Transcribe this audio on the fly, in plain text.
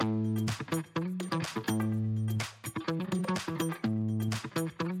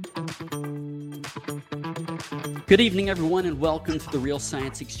Good evening, everyone, and welcome to the Real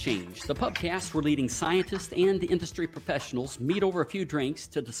Science Exchange, the podcast where leading scientists and industry professionals meet over a few drinks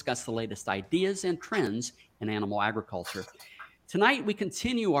to discuss the latest ideas and trends in animal agriculture. Tonight, we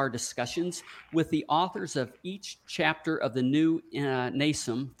continue our discussions with the authors of each chapter of the new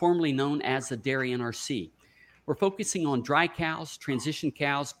NASEM, formerly known as the Dairy NRC. We're focusing on dry cows, transition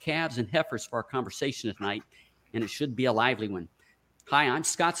cows, calves, and heifers for our conversation tonight, and it should be a lively one. Hi, I'm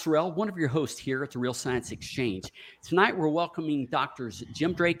Scott Sorrell, one of your hosts here at the Real Science Exchange. Tonight, we're welcoming Doctors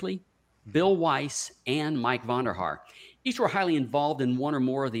Jim Drakely, Bill Weiss, and Mike Vonderhaar. Each were highly involved in one or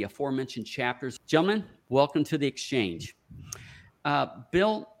more of the aforementioned chapters. Gentlemen, welcome to the Exchange.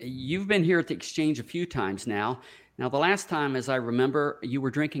 Bill, you've been here at the Exchange a few times now. Now, the last time, as I remember, you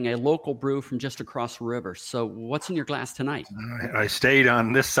were drinking a local brew from just across the river. So what's in your glass tonight? I stayed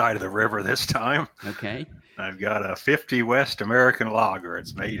on this side of the river this time. Okay. I've got a 50 West American lager.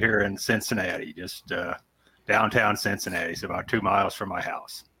 It's made here in Cincinnati, just downtown Cincinnati. It's about 2 miles from my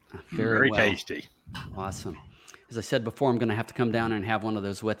house. Very well. Tasty. Awesome. As I said before, I'm going to have to come down and have one of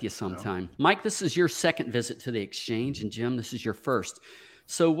those with you sometime. Mike, this is your second visit to the Exchange, and Jim, this is your first.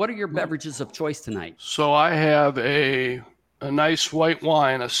 So what are your beverages of choice tonight? So I have a nice white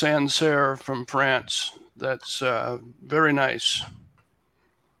wine, a Sancerre from France. That's very nice.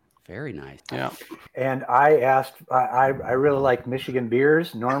 Very nice. Yeah. And I asked, I really like Michigan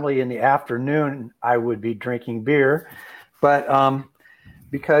beers. Normally in the afternoon, I would be drinking beer. But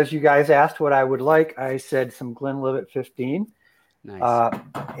because you guys asked what I would like, I said some Glenlivet 15. Nice.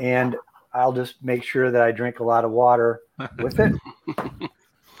 And I'll just make sure that I drink a lot of water with it.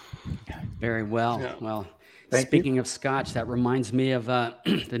 Very well. Yeah. Well, Thank speaking of Scotch, that reminds me of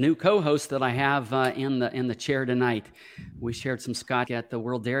the new co-host that I have in the chair tonight. We shared some Scotch at the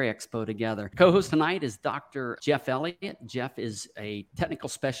World Dairy Expo together. Co-host tonight is Dr. Jeff Elliott. Jeff is a technical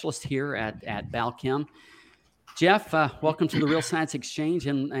specialist here at Balchem. Jeff, welcome to the Real Science Exchange,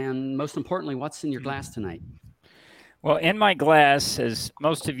 and most importantly, what's in your glass tonight? Well, in my glass, as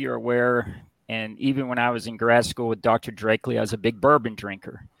most of you are aware, and even when I was in grad school with Dr. Drakely, I was a big bourbon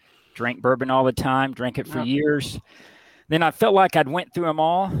drinker. Drank bourbon all the time, drank it for years. Then I felt like I'd went through them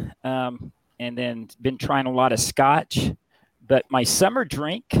all, and then been trying a lot of Scotch. But my summer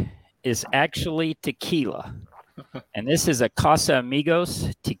drink is actually tequila. And this is a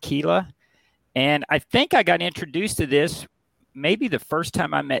Casamigos tequila. And I think I got introduced to this maybe the first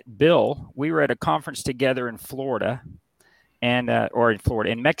time I met Bill. We were at a conference together in Florida, in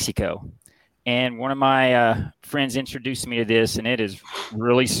Mexico. And one of my friends introduced me to this, and it is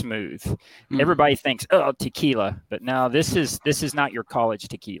really smooth. Everybody thinks, oh, tequila, but no, this is not your college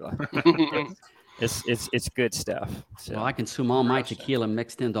tequila. It's good stuff. So. Well, I consume all my tequila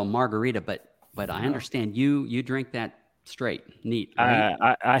mixed into a margarita, but I understand you drink that straight, neat.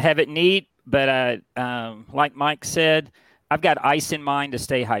 Right? I have it neat, but like Mike said, I've got ice in mind to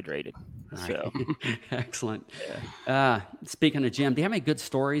stay hydrated. So Excellent. Speaking of Jim, do you have any good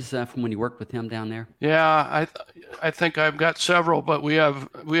stories from when you worked with him down there? Yeah, I think I've got several, but we have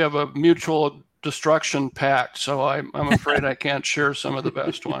a mutual destruction pact, so I'm afraid I can't share some of the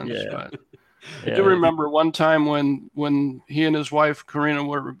best ones. Yeah. But I do remember one time when he and his wife Karina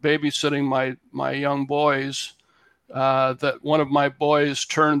were babysitting my young boys, that one of my boys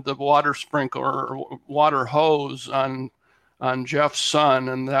turned the water sprinkler or water hose on Jeff's son,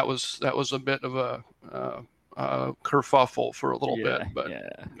 and that was a bit of a kerfuffle for a little bit. But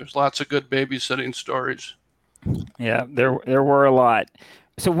there's lots of good babysitting stories. Yeah, there were a lot.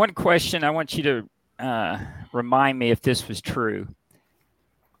 So one question I want you to remind me if this was true.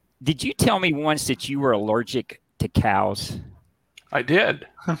 Did you tell me once that you were allergic to cows? I did.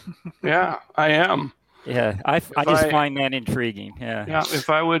 Yeah, I am. Yeah, I just find that intriguing. Yeah. Yeah, if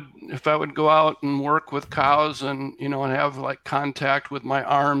I would go out and work with cows and and have like contact with my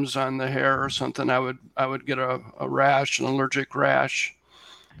arms on the hair or something, I would get a rash, an allergic rash,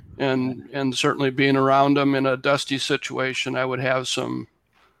 and certainly being around them in a dusty situation, I would have some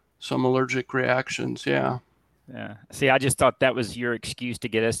allergic reactions. Yeah. Yeah. See, I just thought that was your excuse to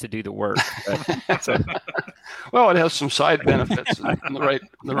get us to do the work. But, well, it has some side benefits in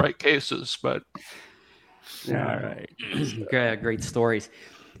the right cases, but. Yeah. All right. Great stories.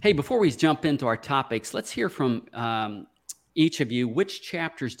 Hey, before we jump into our topics, let's hear from each of you. Which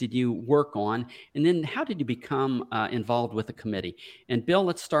chapters did you work on? And then how did you become involved with the committee? And Bill,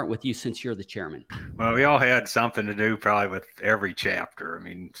 let's start with you since you're the chairman. Well, we all had something to do probably with every chapter. I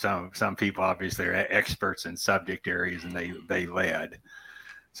mean, some people obviously are experts in subject areas and they led.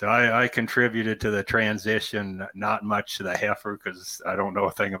 So I contributed to the transition, not much to the heifer because I don't know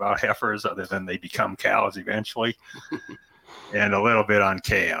a thing about heifers other than they become cows eventually. and a little bit on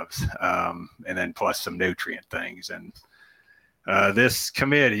calves, and then plus some nutrient things. And this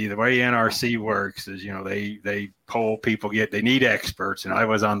committee, the way NRC works is, they poll people, they need experts, and I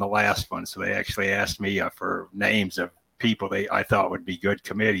was on the last one, so they actually asked me for names of people I thought would be good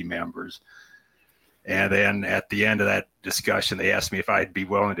committee members. And then at the end of that discussion, they asked me if I'd be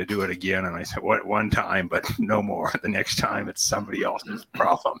willing to do it again, and I said, "What? One time, but no more. The next time, it's somebody else's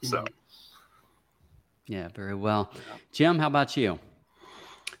problem." So. Yeah, very well. Jim, how about you?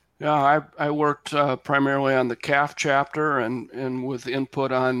 Yeah, I worked primarily on the calf chapter and with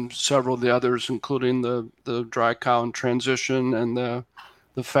input on several of the others, including the dry cow and transition and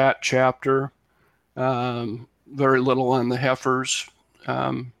the fat chapter. Very little on the heifers.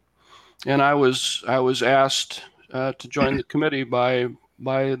 And I was asked to join the committee by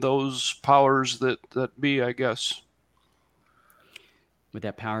those powers that be, I guess. Would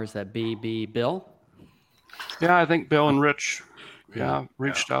that powers that be Bill? Yeah, I think Bill and Rich,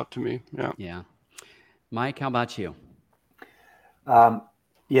 reached out to me. Yeah. Yeah. Mike, how about you?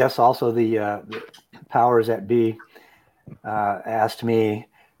 Yes, also the powers that be asked me,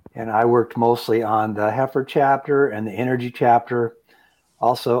 and I worked mostly on the heifer chapter and the energy chapter,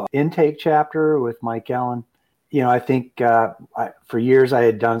 also intake chapter with Mike Allen. I think for years I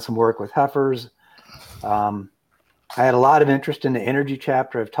had done some work with heifers. I had a lot of interest in the energy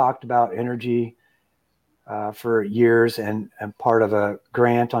chapter. I've talked about energy for years and part of a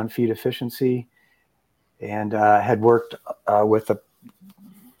grant on feed efficiency, and had worked with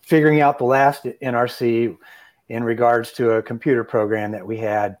figuring out the last NRC in regards to a computer program that we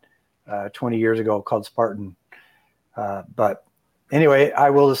had 20 years ago called Spartan. But anyway, I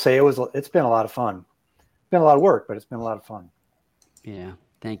will just say it's been a lot of fun. It's been a lot of work, but it's been a lot of fun. Yeah,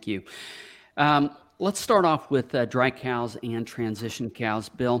 thank you. Let's start off with dry cows and transition cows.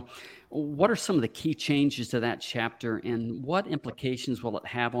 Bill, what are some of the key changes to that chapter, and what implications will it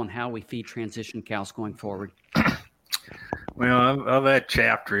have on how we feed transition cows going forward? Well, of that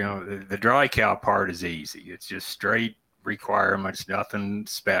chapter, the dry cow part is easy. It's just straight requirements, nothing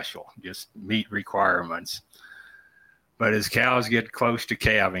special, just meat requirements. But as cows get close to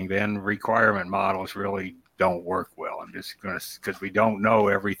calving, then requirement models really don't work well. I'm just going to, because we don't know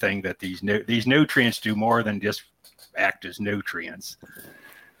everything that these nutrients do more than just act as nutrients.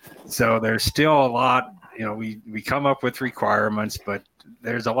 So there's still a lot, we come up with requirements, but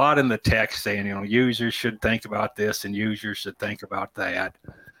there's a lot in the text saying, users should think about this and users should think about that.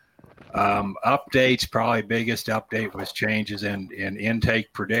 Updates, probably biggest update was changes in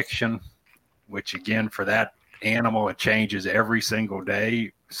intake prediction, which again, for that animal, it changes every single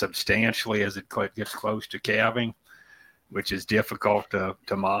day substantially as it gets close to calving, which is difficult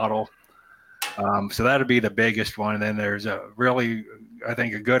to model. So that'd be the biggest one. And then there's a really, I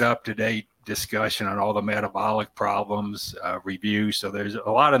think, a good up-to-date discussion on all the metabolic problems, reviews. So there's a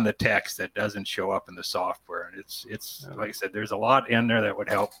lot in the text that doesn't show up in the software. And it's like I said, there's a lot in there that would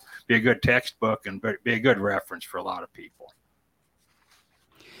help be a good textbook and be a good reference for a lot of people.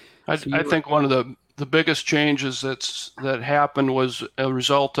 I think one of the biggest changes that happened was a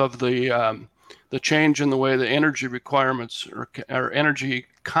result of the change in the way the energy requirements or energy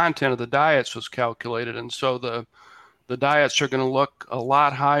content of the diets was calculated, and so the diets are going to look a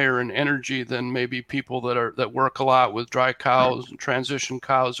lot higher in energy than maybe people that work a lot with dry cows and transition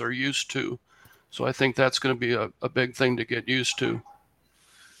cows are used to. So I think that's going to be a big thing to get used to.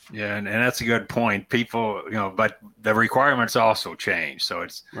 Yeah, and that's a good point. People, but the requirements also change. So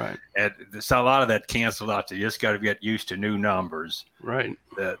it's right. So a lot of that canceled out. You just got to get used to new numbers. Right.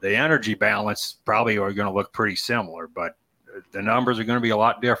 The energy balance probably are going to look pretty similar, but the numbers are going to be a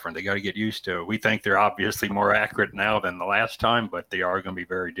lot different. They got to get used to it. We think they're obviously more accurate now than the last time, but they are going to be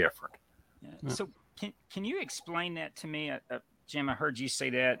very different. Yeah. So can you explain that to me? Jim, I heard you say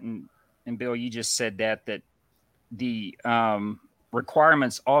that, and Bill, you just said that the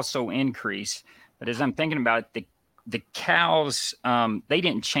requirements also increase. But as I'm thinking about it, the cows, they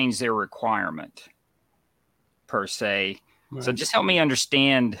didn't change their requirement per se. Right. So just help me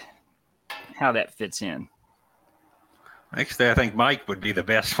understand how that fits in. Actually, I think Mike would be the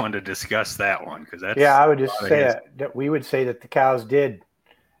best one to discuss that one, because that's I would just say that we would say that the cows did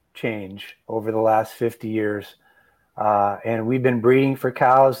change over the last 50 years, and we've been breeding for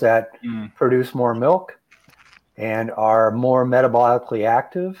cows that produce more milk and are more metabolically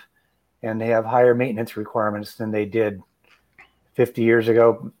active, and they have higher maintenance requirements than they did 50 years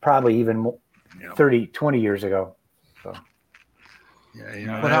ago, probably even more, 20 years ago. So.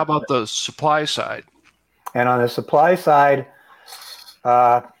 Yeah, but how about the supply side? And on the supply side,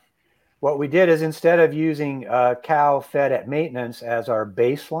 what we did is instead of using cow fed at maintenance as our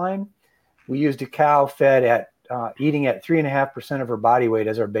baseline, we used a cow fed at eating at 3.5% of her body weight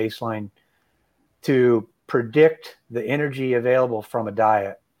as our baseline to predict the energy available from a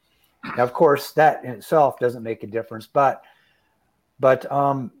diet. Now, of course, that in itself doesn't make a difference, but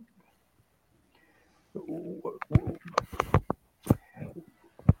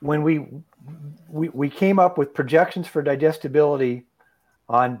when we came up with projections for digestibility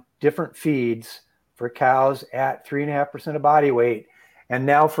on different feeds for cows at 3.5% of body weight, and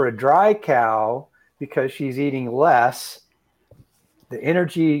now for a dry cow, because she's eating less, the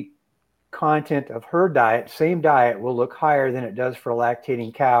energy content of her diet, same diet, will look higher than it does for a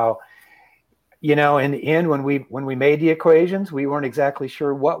lactating cow. You know, in the end, when we made the equations, we weren't exactly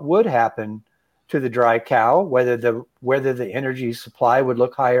sure what would happen to the dry cow, whether the energy supply would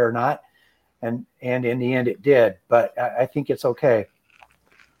look higher or not, and in the end it did. But I think it's okay.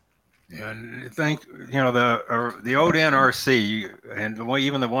 Yeah, I think, you know, the old NRC and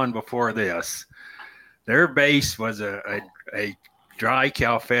even the one before this, their base was a dry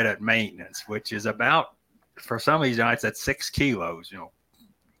cow fed at maintenance, which is about, for some of these diets, that's 6 kilos, you know,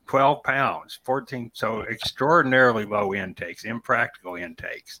 12 pounds, 14. So extraordinarily low intakes, impractical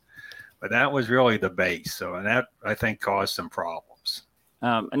intakes. But that was really the base. So, and that, I think, caused some problems.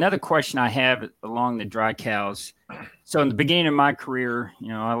 Another question I have along the dry cows. So in the beginning of my career, you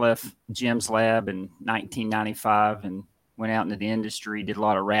know, I left Jim's lab in 1995 and went out into the industry, did a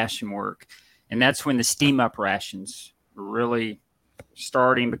lot of ration work. And that's when the steam up rations were really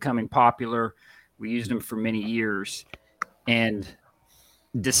becoming popular. We used them for many years. And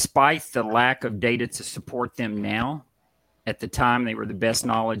despite the lack of data to support them now, at the time they were the best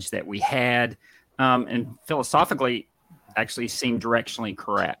knowledge that we had. And philosophically, actually seemed directionally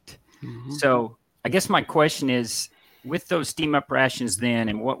correct. Mm-hmm. So I guess my question is, with those steam up rations then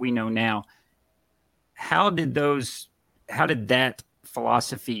and what we know now, how did that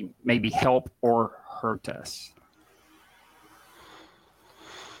philosophy maybe help or hurt us?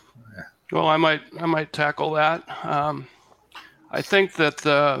 Well, I might tackle that. I think that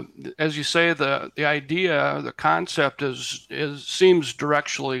as you say, the idea, the concept seems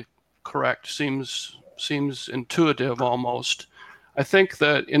directionally correct, seems intuitive almost. I think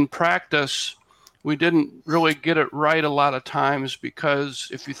that in practice, we didn't really get it right a lot of times, because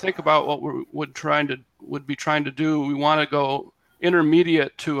if you think about what we would be trying to do, we want to go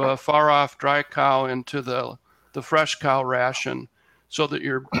intermediate to a far off dry cow into the fresh cow ration, so that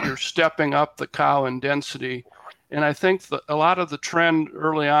you're stepping up the cow in density. And I think that a lot of the trend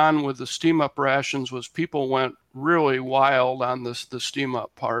early on with the steam up rations was people went really wild on the steam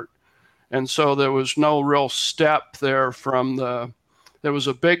up part. And so there was no real step there there was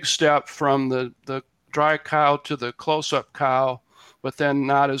a big step from the dry cow to the close-up cow, but then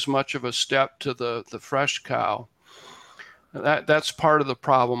not as much of a step to the fresh cow. That's part of the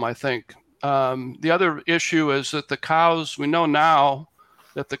problem, I think. The other issue is that the cows, we know now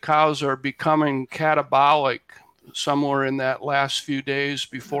that the cows are becoming catabolic somewhere in that last few days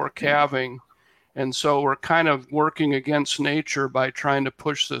before calving. And so we're kind of working against nature by trying to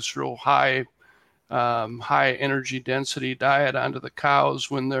push this real high energy density diet onto the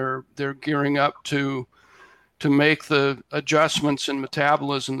cows when they're gearing up to make the adjustments in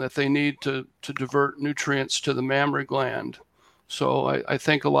metabolism that they need to divert nutrients to the mammary gland. So I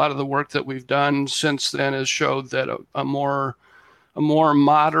think a lot of the work that we've done since then has showed that a more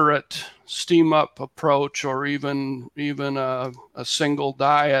moderate steam up approach, or even a single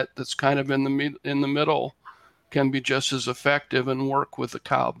diet that's kind of in the middle, can be just as effective and work with the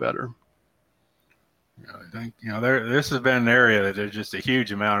cow better. I think, you know, this has been an area that there's just a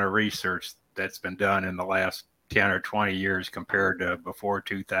huge amount of research that's been done in the last 10 or 20 years compared to before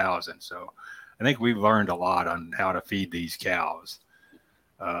 2000. So I think we've learned a lot on how to feed these cows,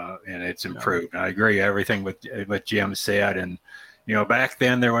 and it's improved. I agree everything with Jim said. And you know, back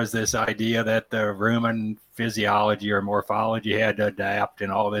then there was this idea that the rumen physiology or morphology had to adapt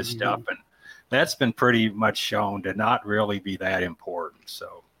and all this stuff, and that's been pretty much shown to not really be that important.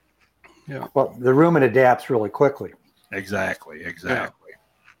 So, yeah. Well, the rumen adapts really quickly. Exactly. Yeah.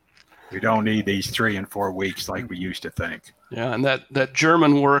 We don't need these 3 and 4 weeks like we used to think. Yeah, and that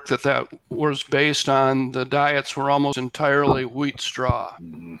German work that was based on, the diets were almost entirely wheat straw.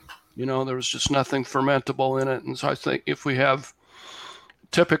 Mm-hmm. You know, there was just nothing fermentable in it. And so I think if we have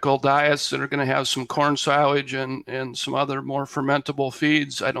typical diets that are going to have some corn silage and some other more fermentable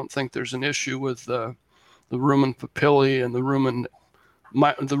feeds, I don't think there's an issue with the rumen papillae and the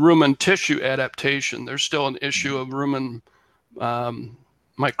rumen tissue adaptation. There's still an issue of rumen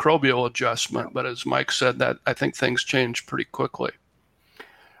microbial adjustment, but as Mike said, that I think things change pretty quickly.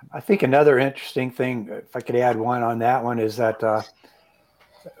 I think another interesting thing, if I could add one on that one, is that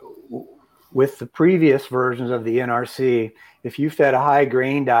with the previous versions of the NRC, if you fed a high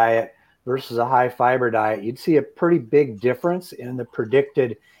grain diet versus a high fiber diet, you'd see a pretty big difference in the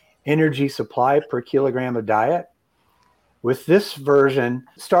predicted energy supply per kilogram of diet. With this version,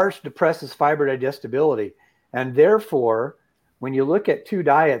 starch depresses fiber digestibility. And therefore, when you look at two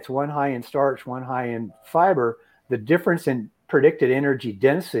diets, one high in starch, one high in fiber, the difference in predicted energy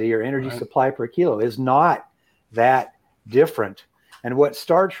density or energy supply per kilo is not that different. And what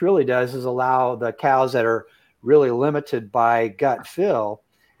starch really does is allow the cows that are really limited by gut fill,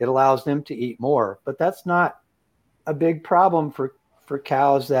 it allows them to eat more. But that's not a big problem for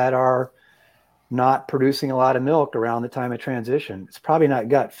cows that are not producing a lot of milk around the time of transition. It's probably not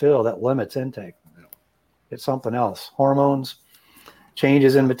gut fill that limits intake. It's something else. Hormones,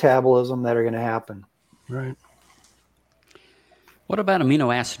 changes in metabolism that are going to happen. Right. What about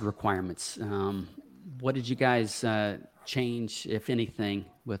amino acid requirements? What did you guys change, if anything,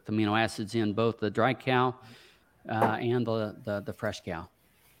 with amino acids in both the dry cow and the fresh cow?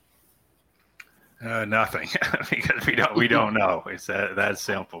 Nothing, because we don't know. It's that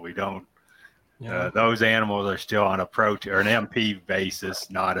simple. We don't. Those animals are still on a protein or an MP basis,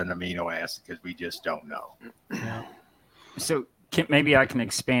 not an amino acid, because we just don't know. Yeah. So maybe I can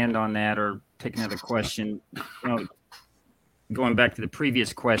expand on that or take another question. Going back to the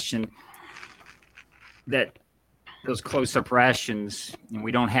previous question, that those close-up rations, and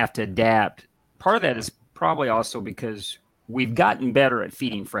we don't have to adapt. Part of that is probably also because we've gotten better at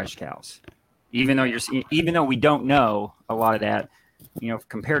feeding fresh cows. Even though we don't know a lot of that,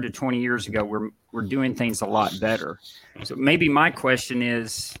 compared to 20 years ago, we're doing things a lot better. So maybe my question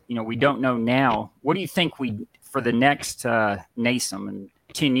is, we don't know now. What do you think for the next NASEM in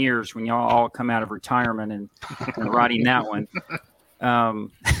 10 years when y'all all come out of retirement and riding that one?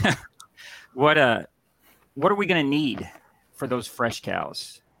 What are we going to need for those fresh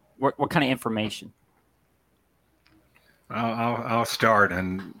cows? What kind of information? I'll start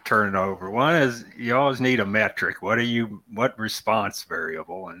and turn it over. One is you always need a metric. What response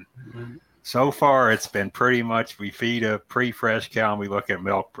variable? And so far it's been pretty much we feed a pre-fresh cow and we look at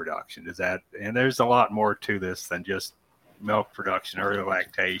milk production. And there's a lot more to this than just milk production, early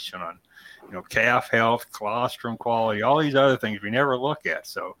lactation, on calf health, colostrum quality, all these other things we never look at.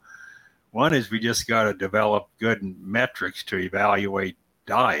 So one is we just got to develop good metrics to evaluate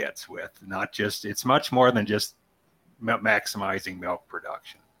diets with. It's much more than just maximizing milk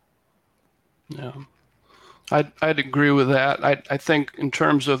production. Yeah, I'd agree with that. I think in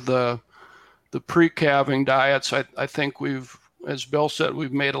terms of the pre-calving diets, I think we've, as Bill said,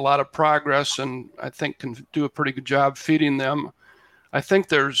 we've made a lot of progress, and I think can do a pretty good job feeding them. I think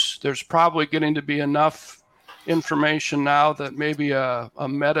there's probably getting to be enough information now that maybe a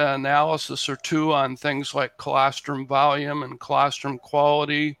meta-analysis or two on things like colostrum volume and colostrum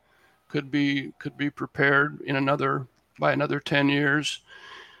quality could be prepared by another 10 years.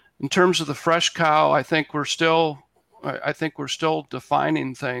 In terms of the fresh cow, I think we're still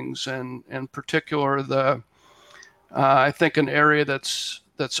defining things, and in particular I think an area that's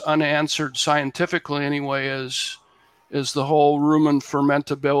unanswered scientifically anyway is the whole rumen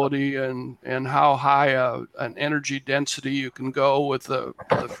fermentability and how high an energy density you can go with the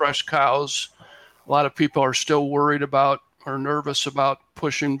fresh cows. A lot of people are still worried about or nervous about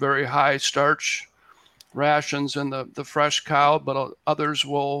pushing very high starch rations in the fresh cow, but others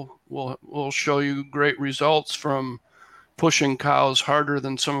will show you great results from pushing cows harder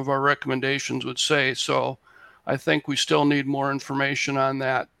than some of our recommendations would say. So I think we still need more information on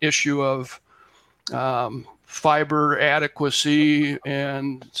that issue of fiber adequacy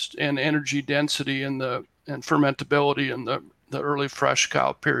and energy density and fermentability in the early fresh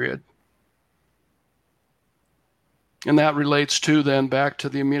cow period. And that relates to then back to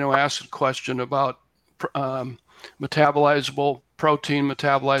the amino acid question about metabolizable protein,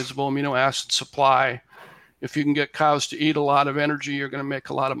 metabolizable amino acid supply. If you can get cows to eat a lot of energy, you're going to make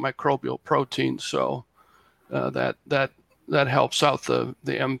a lot of microbial protein. So that helps out the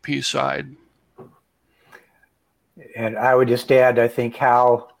MP side. And I would just add, I think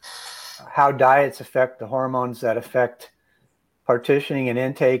how diets affect the hormones that affect partitioning and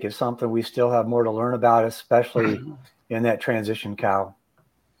intake is something we still have more to learn about, especially in that transition cow.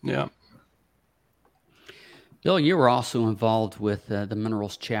 Yeah. Bill, you were also involved with the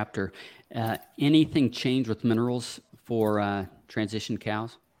minerals chapter. Anything change with minerals for transition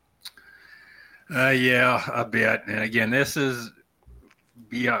cows? Yeah, a bit. And again, this is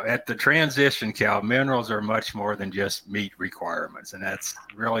at the transition cow, minerals are much more than just meat requirements. And that's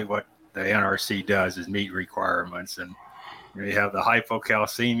really what the NRC does, is meat requirements. And you have the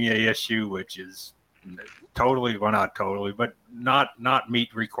hypocalcemia issue, which is totally, well, not totally, but not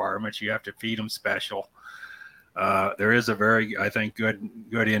meet requirements. You have to feed them special. There is a very, I think, good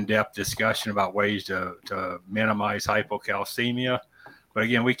in-depth discussion about ways to minimize hypocalcemia. But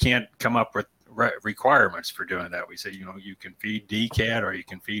again, we can't come up with requirements for doing that. We say, you can feed DCAT, or you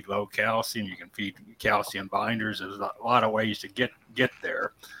can feed low calcium, you can feed calcium binders. There's a lot of ways to get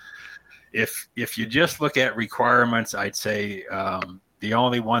there. If you just look at requirements, I'd say the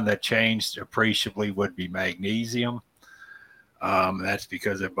only one that changed appreciably would be magnesium. That's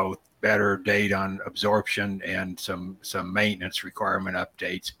because of both better data on absorption and some maintenance requirement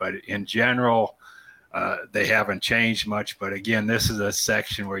updates. But in general, they haven't changed much. But again, this is a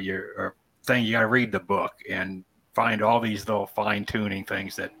section where you got to read the book and find all these little fine-tuning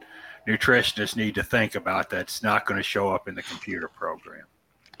things that nutritionists need to think about that's not going to show up in the computer program.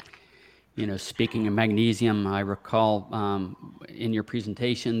 Speaking of magnesium, I recall in your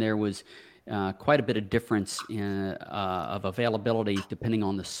presentation there was quite a bit of difference of availability depending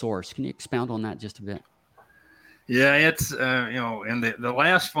on the source. Can you expound on that just a bit? Yeah, it's in the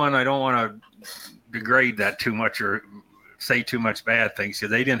last one, I don't want to degrade that too much or say too much bad things, because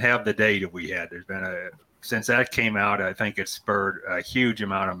they didn't have the data we had. There's been since that came out, I think it spurred a huge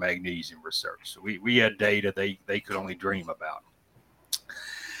amount of magnesium research. So we had data they could only dream about.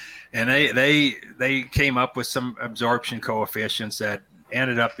 And they came up with some absorption coefficients that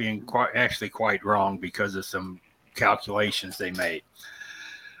ended up being quite wrong because of some calculations they made.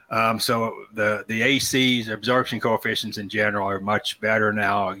 So the AC's absorption coefficients in general are much better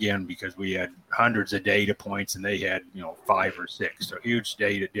now, again, because we had hundreds of data points and they had 5 or 6, so huge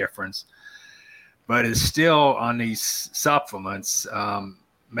data difference. But it's still on these supplements.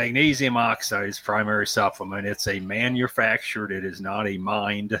 Magnesium oxide is primary supplement. It's a manufactured. It is not a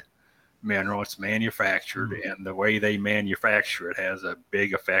mined mineral. It's manufactured, and the way they manufacture it has a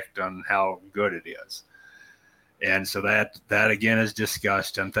big effect on how good it is. And so that again is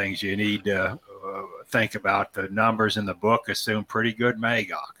discussed on things you need to think about. The numbers in the book assume pretty good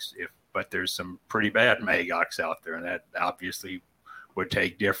magox, but there's some pretty bad magox out there, and that obviously would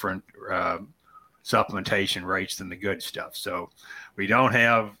take different supplementation rates than the good stuff. So we don't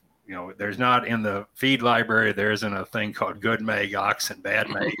have, there's not in the feed library, there isn't a thing called good magox and bad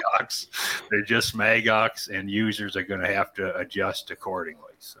magox. They're just magox, and users are going to have to adjust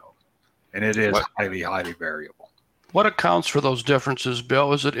accordingly. So, and it is highly, highly variable. What accounts for those differences,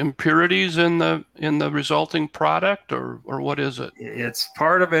 Bill? Is it impurities in the resulting product, or what is it? It's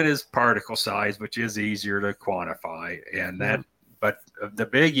part of it is particle size, which is easier to quantify, and that. But the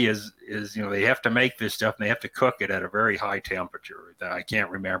biggie is they have to make this stuff and they have to cook it at a very high temperature that I can't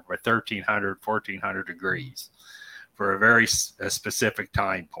remember, but 1,400 degrees for a very specific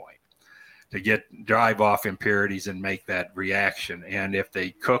time point to drive off impurities and make that reaction. And if they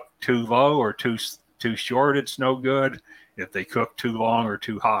cook too low or too short, it's no good. If they cook too long or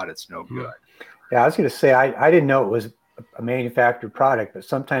too hot, it's no good. Yeah, I was going to say, I didn't know it was a manufactured product, but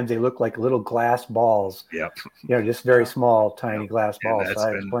sometimes they look like little glass balls. Yep. Just very small, tiny glass balls. And that's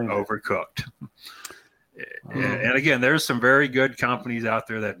been overcooked. And again, there's some very good companies out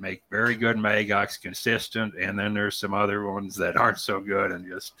there that make very good magox consistent, and then there's some other ones that aren't so good, and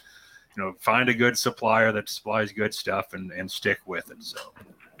just find a good supplier that supplies good stuff and stick with it. So.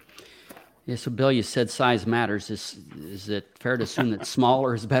 Yeah, so Bill, you said size matters. Is it fair to assume that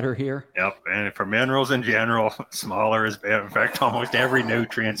smaller is better here? Yep, and for minerals in general, smaller is better. In fact, almost every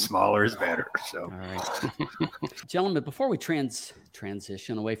nutrient, smaller is better. So, all right, gentlemen, before we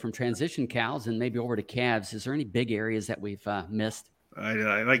transition away from transition cows and maybe over to calves, is there any big areas that we've missed?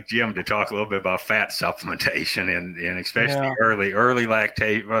 I'd like Jim to talk a little bit about fat supplementation and especially early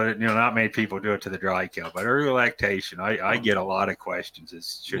lactation. Well, not many people do it to the dry cow, but early lactation, I get a lot of questions.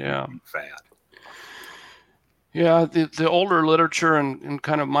 Should we eat fat? Yeah, the older literature and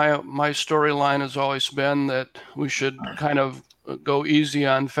kind of my storyline has always been that we should kind of go easy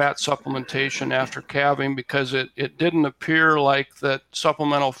on fat supplementation after calving, because it didn't appear like that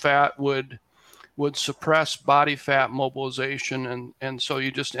supplemental fat would suppress body fat mobilization, and so you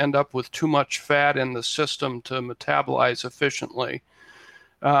just end up with too much fat in the system to metabolize efficiently.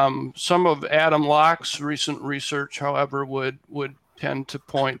 Some of Adam Locke's recent research, however, would tend to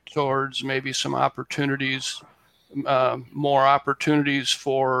point towards maybe some more opportunities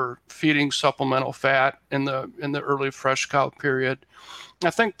for feeding supplemental fat in the early fresh cow period. I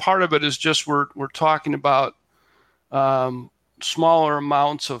think part of it is just we're talking about smaller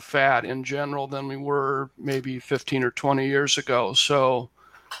amounts of fat in general than we were maybe 15 or 20 years ago. So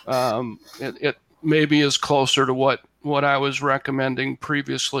it maybe is closer to what I was recommending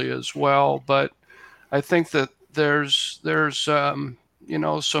previously as well. But I think that there's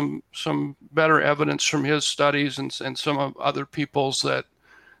some better evidence from his studies and some of other people's that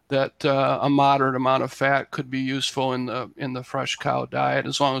a moderate amount of fat could be useful in the fresh cow diet,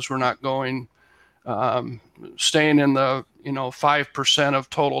 as long as we're not going staying in the 5% of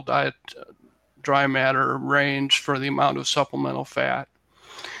total diet dry matter range for the amount of supplemental fat.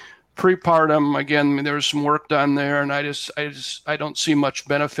 Prepartum, again, there's some work done there, and I don't see much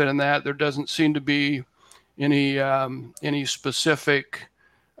benefit in that. There doesn't seem to be any specific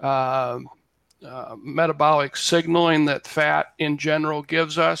metabolic signaling that fat in general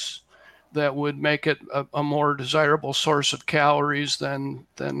gives us that would make it a more desirable source of calories than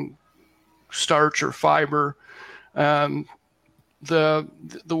starch or fiber. The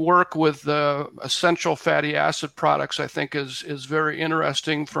work with the essential fatty acid products, I think, is very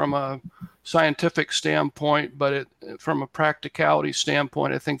interesting from a scientific standpoint, but from a practicality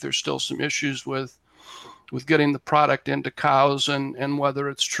standpoint, I think there's still some issues with getting the product into cows and whether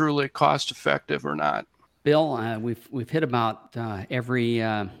it's truly cost effective or not. Bill, we've hit about every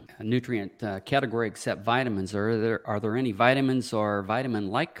nutrient category except vitamins. Are there any vitamins or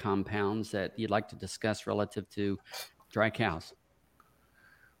vitamin-like compounds that you'd like to discuss relative to dry cows?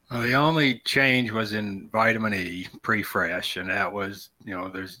 Well, the only change was in vitamin E pre-fresh, and that was,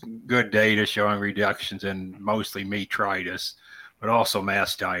 there's good data showing reductions in mostly metritis, but also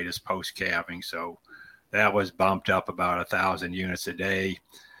mastitis post-calving. So that was bumped up about 1,000 units a day.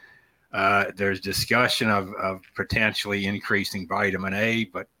 There's discussion of potentially increasing vitamin A,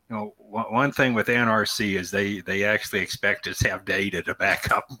 but one thing with NRC is they actually expect us to have data to back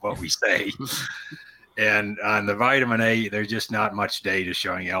up what we say. And on the vitamin A, there's just not much data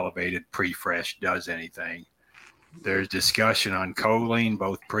showing elevated pre-fresh does anything. There's discussion on choline,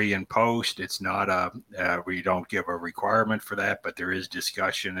 both pre and post. It's not we don't give a requirement for that, but there is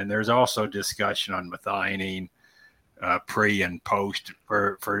discussion. And there's also discussion on methionine, pre and post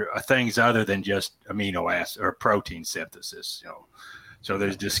for things other than just amino acid or protein synthesis. So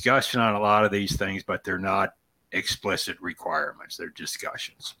there's discussion on a lot of these things, but they're not explicit requirements. They're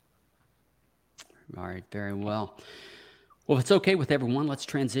discussions. All right, very well. Well, if it's okay with everyone, let's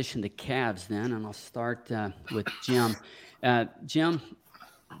transition to calves then, and I'll start with Jim. Jim,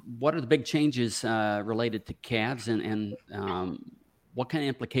 what are the big changes related to calves, and what kind of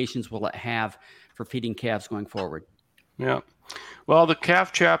implications will it have for feeding calves going forward? Yeah, well, the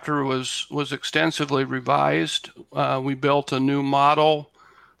calf chapter was extensively revised. We built a new model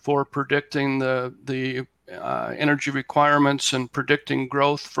for predicting the energy requirements and predicting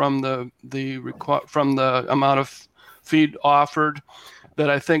growth from the amount of feed offered, that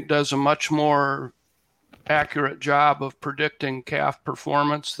I think does a much more accurate job of predicting calf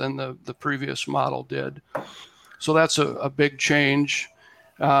performance than the previous model did. So that's a big change.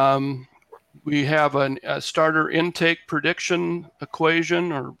 We have a starter intake prediction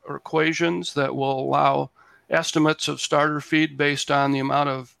equation or equations that will allow estimates of starter feed based on the amount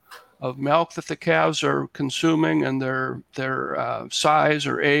of milk that the calves are consuming and their size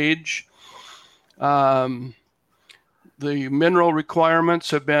or age. The mineral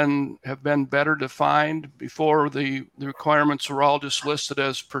requirements have been better defined. Before, the requirements were all just listed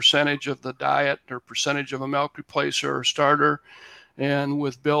as percentage of the diet or percentage of a milk replacer or starter. And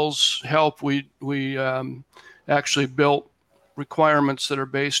with Bill's help, we actually built requirements that are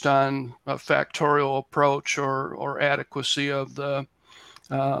based on a factorial approach or adequacy of the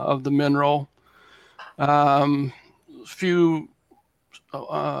mineral. Few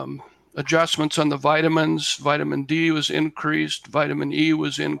adjustments on the vitamins. Vitamin D was increased. Vitamin E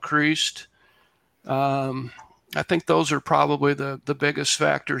was increased. I think those are probably the biggest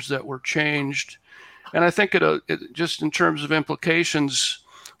factors that were changed. And I think it just in terms of implications,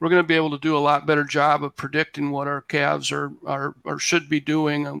 we're going to be able to do a lot better job of predicting what our calves are should be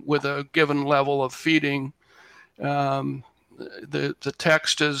doing with a given level of feeding. The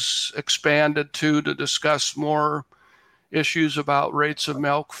text is expanded to discuss more issues about rates of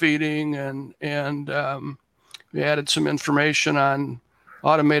milk feeding, and we added some information on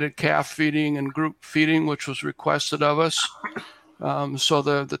automated calf feeding and group feeding, which was requested of us. So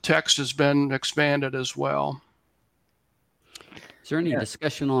the text has been expanded as well. Is there any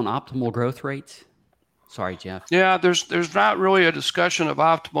discussion on optimal growth rates? Sorry, Jeff. Yeah, there's not really a discussion of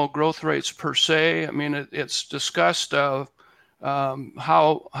optimal growth rates per se. I mean, it's discussed of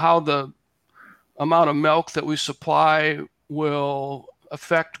how the amount of milk that we supply will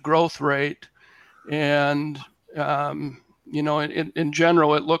affect growth rate. And, in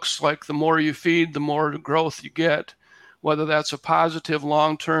general, it looks like the more you feed, the more growth you get. Whether that's a positive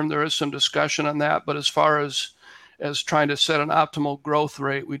long-term, there is some discussion on that. But as far as trying to set an optimal growth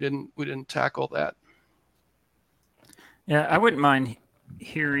rate, we didn't tackle that. Yeah, I wouldn't mind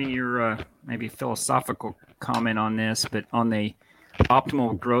hearing your maybe philosophical comment on this, but on the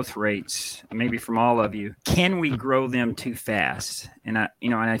optimal growth rates, maybe from all of you, can we grow them too fast? And I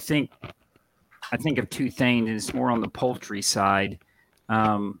think of two things, and it's more on the poultry side.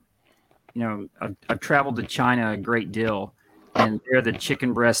 I've traveled to China a great deal, and there the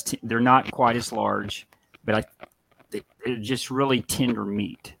chicken breasts, they're not quite as large, but they're just really tender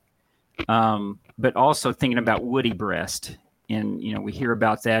meat. But also thinking about woody breast, and we hear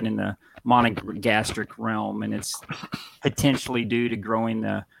about that in the monogastric realm, and it's potentially due to growing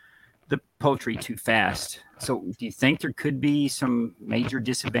the poultry too fast. So do you think there could be some major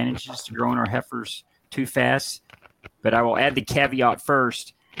disadvantages to growing our heifers too fast? But I will add the caveat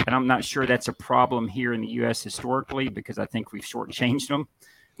first, and I'm not sure that's a problem here in the U.S. historically, because I think we've shortchanged them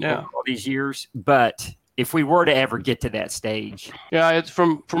all these years. But if we were to ever get to that stage. Yeah, it's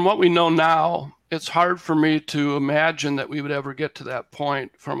from what we know now, it's hard for me to imagine that we would ever get to that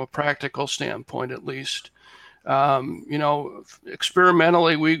point from a practical standpoint, at least.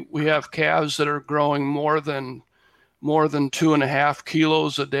 Experimentally, we have calves that are growing more than 2.5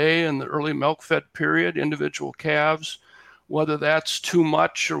 kilos a day in the early milk fed period, individual calves. Whether that's too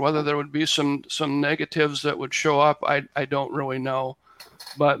much or whether there would be some negatives that would show up, I don't really know.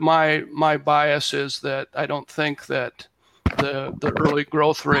 But my bias is that I don't think that the early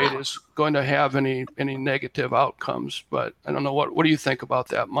growth rate is going to have any negative outcomes. But I don't know, what do you think about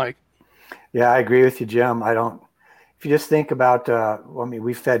that, Mike? Yeah, I agree with you, Jim. If you just think about,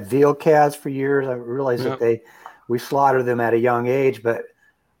 we fed veal calves for years. I realize that we slaughtered them at a young age, but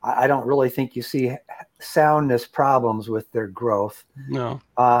I don't really think you see soundness problems with their growth. No.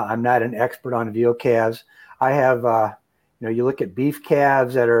 I'm not an expert on veal calves. I have, you look at beef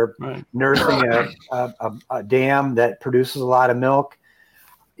calves that are nursing a dam that produces a lot of milk.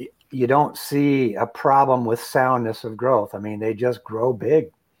 You don't see a problem with soundness of growth. I mean, they just grow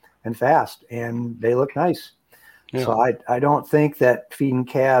big and fast, and they look nice. Yeah. So I don't think that feeding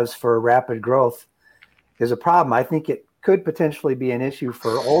calves for rapid growth is a problem. I think it could potentially be an issue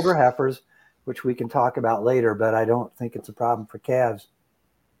for older heifers, which we can talk about later, but I don't think it's a problem for calves.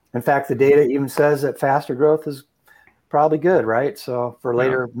 In fact, the data even says that faster growth is probably good, right? So for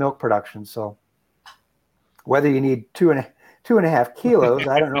later milk production. So whether you need 2.5 kilos,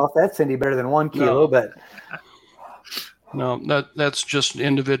 I don't know if that's any better than 1 kilo, but no, that's just an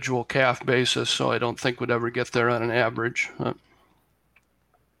individual calf basis. So I don't think we'd ever get there on an average.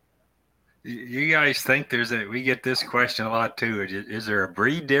 You guys think we get this question a lot too. Is there a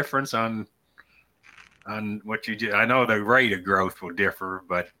breed difference on what you do? I know the rate of growth will differ,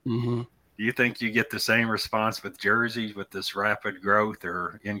 but do you think you get the same response with Jerseys with this rapid growth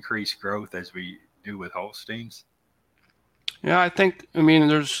or increased growth as we do with Holsteins? Yeah,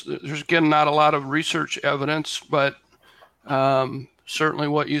 there's again not a lot of research evidence, but certainly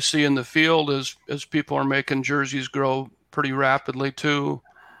what you see in the field is people are making Jerseys grow pretty rapidly too.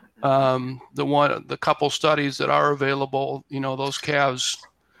 The couple studies that are available, those calves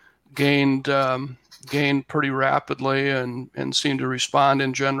gained pretty rapidly and seem to respond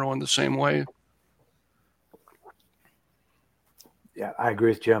in general in the same way. Yeah, I agree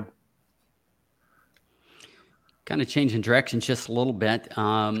with Jim. Kind of changing directions just a little bit.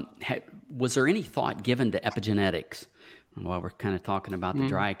 Was there any thought given to epigenetics? Well, we're kind of talking about the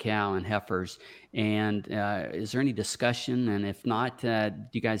dry cow and heifers. And is there any discussion? And if not, do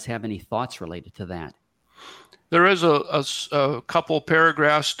you guys have any thoughts related to that? There is a couple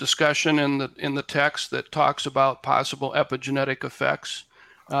paragraphs discussion in the text that talks about possible epigenetic effects,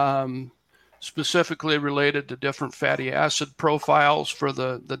 specifically related to different fatty acid profiles for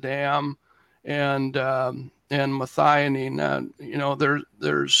the dam and methionine.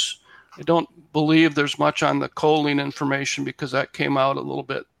 There's I don't believe there's much on the choline information because that came out a little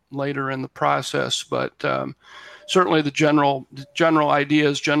bit later in the process, but certainly the general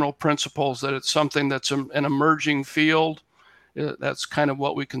ideas, general principles that it's something that's an emerging field. That's kind of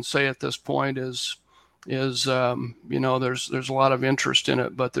what we can say at this point is there's a lot of interest in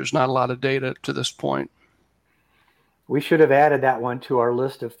it, but there's not a lot of data to this point. We should have added that one to our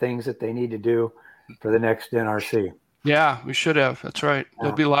list of things that they need to do for the next NRC. Yeah, we should have. That's right.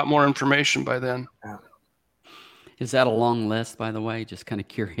 There'll be a lot more information by then. Yeah. Is that a long list, by the way? Just kind of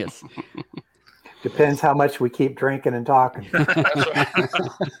curious. Depends how much we keep drinking and talking.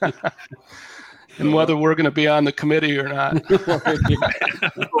 And whether we're going to be on the committee or not.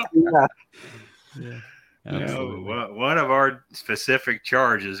 One of our specific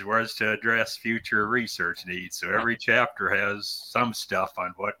charges was to address future research needs. So every chapter has some stuff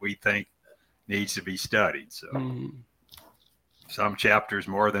on what we think needs to be studied. So some chapters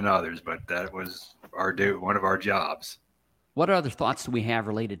more than others, but that was one of our jobs. What other thoughts do we have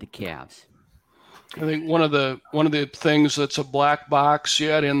related to calves? I think one of the things that's a black box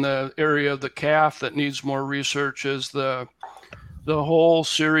yet in the area of the calf that needs more research is the whole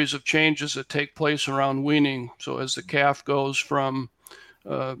series of changes that take place around weaning. So as the calf goes from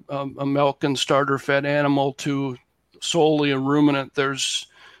a milk and starter fed animal to solely a ruminant, there's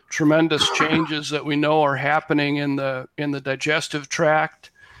tremendous changes that we know are happening in the digestive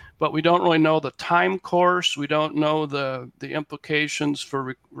tract, but we don't really know the time course. We don't know the implications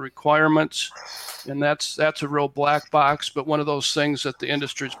for requirements, and that's a real black box. But one of those things that the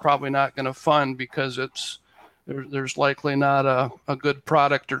industry is probably not going to fund because there's likely not a good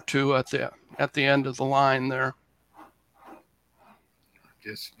product or two at the end of the line there.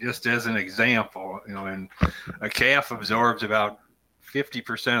 Just as an example, and a calf absorbs about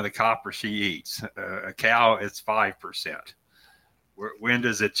 50% of the copper she eats. A cow, it's 5%. When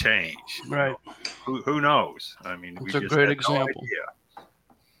does it change? Right. Who knows? I mean, it's a great example. No,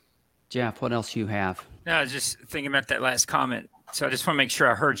 Jeff, what else you have? No, I was just thinking about that last comment. So I just want to make sure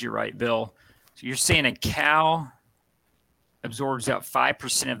I heard you right, Bill. So you're saying a cow absorbs about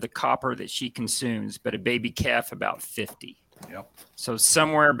 5% of the copper that she consumes, but a baby calf about 50%. Yep. So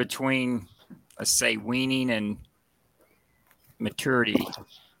somewhere between, let's say, weaning and maturity,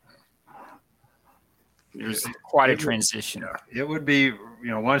 there's quite a transition. It would be,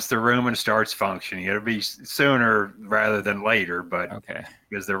 once the rumen starts functioning, it'll be sooner rather than later, but okay,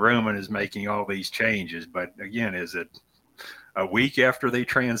 because the rumen is making all these changes. But again, is it a week after they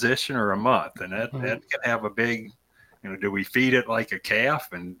transition or a month? And that can have a big, do we feed it like a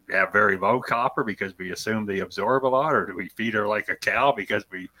calf and have very low copper because we assume they absorb a lot, or do we feed her like a cow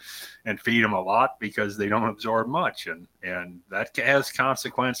and feed them a lot because they don't absorb much? And that has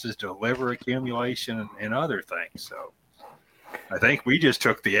consequences to liver accumulation and other things. So I think we just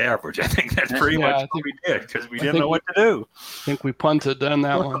took the average. I think that's pretty much what we did because we didn't know what to do. I think we punted on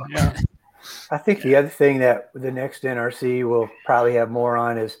that one. Yeah. I think the other thing that the next NRC will probably have more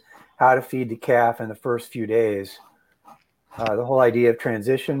on is how to feed the calf in the first few days. The whole idea of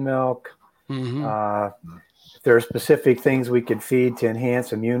transition milk. Mm-hmm. If there are specific things we could feed to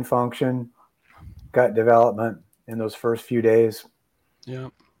enhance immune function, gut development in those first few days. Yeah.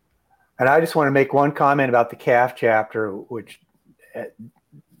 And I just want to make one comment about the calf chapter, which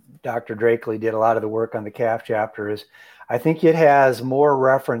Dr. Drakely did a lot of the work on the calf chapter. Is I think it has more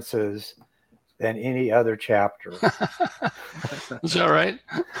references than any other chapter. Is that right?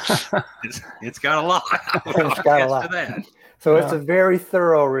 It's got a lot. It's got a lot. So it's a very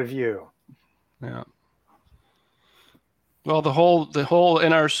thorough review. Yeah. Well, the whole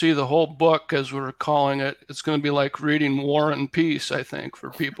NRC, the whole book, as we're calling it, it's going to be like reading War and Peace, I think,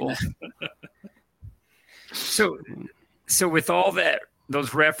 for people. So with all that,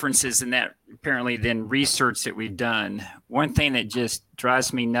 those references and that apparently then research that we've done, one thing that just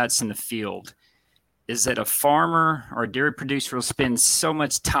drives me nuts in the field is that a farmer or a dairy producer will spend so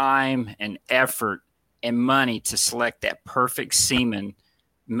much time and effort and money to select that perfect semen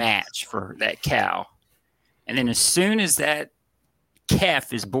match for that cow. And then as soon as that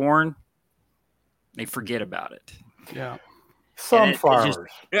calf is born, they forget about it. Yeah. Some farmers.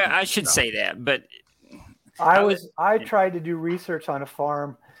 I should say that, but I tried to do research on a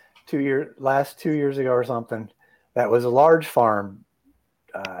farm 2 years ago or something. That was a large farm,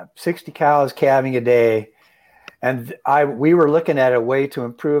 60 cows calving a day. And we were looking at a way to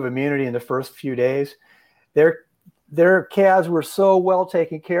improve immunity in the first few days. Their calves were so well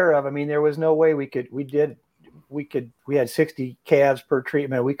taken care of. I mean, there was no way we had 60 calves per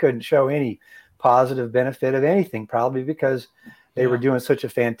treatment. We couldn't show any positive benefit of anything, probably because they were doing such a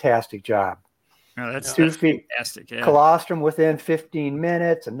fantastic job. Oh, that's 2 feet fantastic. Yeah. Colostrum within 15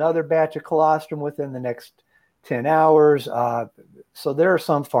 minutes, another batch of colostrum within the next 10 hours. So there are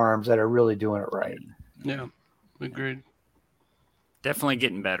some farms that are really doing it right. Yeah, agreed. Definitely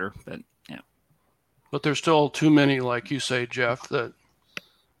getting better, but But there's still too many, like you say, Jeff, that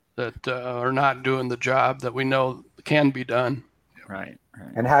are not doing the job that we know can be done. Right.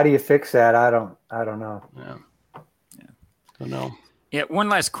 And how do you fix that? I don't know. Yeah. Don't know. Yeah. One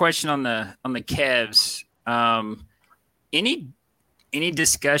last question on the calves. Any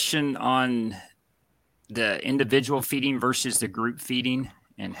discussion on the individual feeding versus the group feeding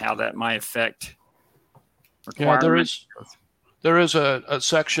and how that might affect requirements? Yeah, there is a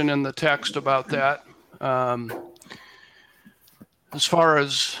section in the text about that. As far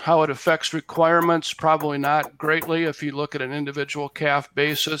as how it affects requirements, probably not greatly. If you look at an individual calf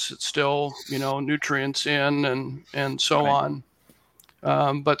basis, it's still, nutrients in and so on.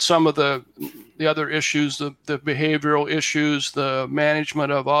 But some of the other issues, the behavioral issues, the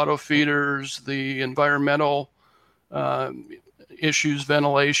management of auto feeders, the environmental issues,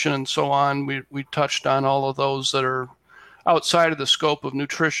 ventilation, and so on. We touched on all of those that are outside of the scope of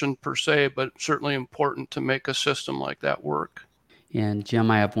nutrition per se, but certainly important to make a system like that work. And Jim,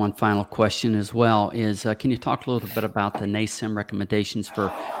 I have one final question as well. Is can you talk a little bit about the NASEM recommendations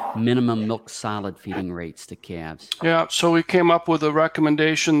for minimum milk solid feeding rates to calves? Yeah, so we came up with a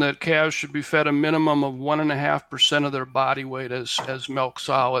recommendation that calves should be fed a minimum of 1.5% of their body weight as milk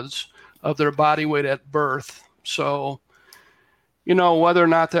solids of their body weight at birth. So, whether or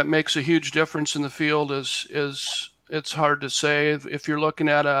not that makes a huge difference in the field is it's hard to say. If you're looking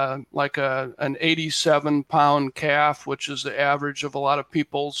at an 87-pound calf, which is the average of a lot of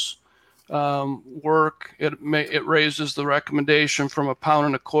people's work, it raises the recommendation from 1.25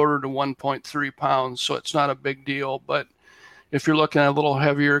 pounds to 1.3 pounds. So it's not a big deal. But if you're looking at a little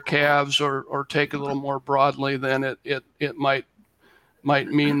heavier calves or take it a little more broadly, then it might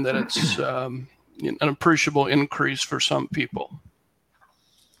mean that it's an appreciable increase for some people.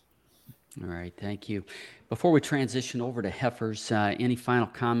 All right, thank you. Before we transition over to heifers, any final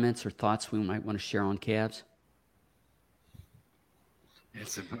comments or thoughts we might want to share on calves?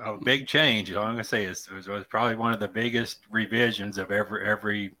 It's a big change. All I'm going to say is it was probably one of the biggest revisions of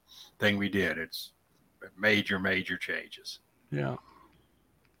everything we did. It's major changes. Yeah.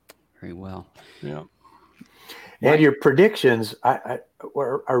 Very well. Yeah. And your predictions are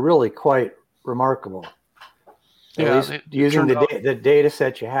really quite remarkable. At least using the data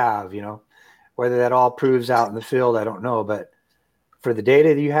set you have, whether that all proves out in the field, I don't know. But for the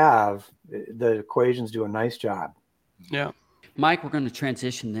data that you have, the equations do a nice job. Yeah. Mike, we're going to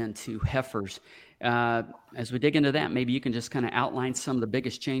transition then to heifers. As we dig into that, maybe you can just kind of outline some of the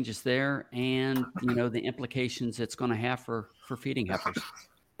biggest changes there and, the implications it's going to have for feeding heifers.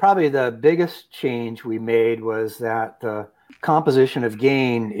 Probably the biggest change we made was that the composition of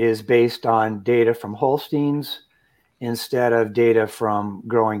gain is based on data from Holsteins instead of data from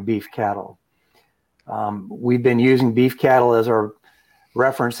growing beef cattle. We've been using beef cattle as our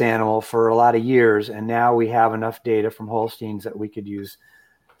reference animal for a lot of years, and now we have enough data from Holsteins that we could use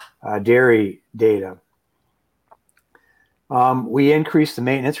dairy data. We increased the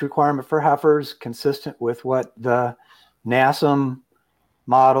maintenance requirement for heifers consistent with what the NASEM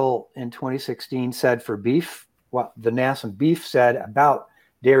model in 2016 said for beef, what the NASEM beef said about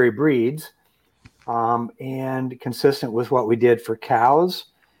dairy breeds, and consistent with what we did for cows.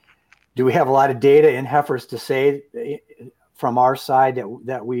 Do we have a lot of data in heifers to say from our side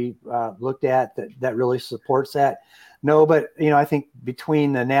that we looked at that really supports that? No, but I think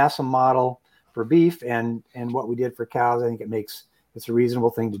between the NASEM model for beef and what we did for cows, I think it's a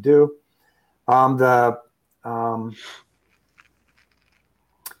reasonable thing to do. The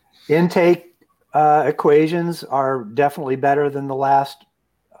intake equations are definitely better than the last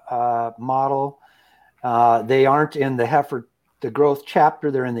model. They aren't in the growth chapter,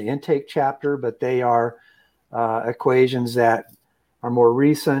 they're in the intake chapter, but they are equations that are more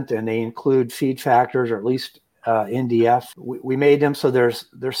recent, and they include feed factors, or at least NDF. We made them so they're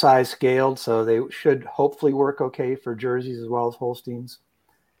size scaled, so they should hopefully work okay for Jerseys as well as Holsteins.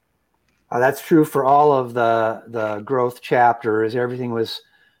 That's true for all of the growth chapters. Everything was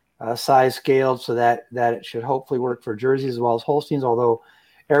size scaled so that it should hopefully work for Jerseys as well as Holsteins, although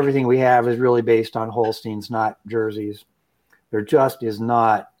everything we have is really based on Holsteins, not Jerseys. There's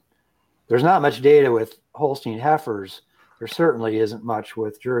not much data with Holstein heifers. There certainly isn't much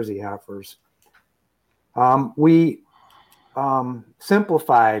with Jersey heifers. We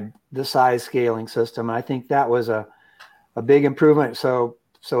simplified the size scaling system, and I think that was a big improvement. So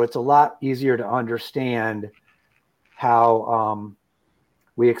it's a lot easier to understand how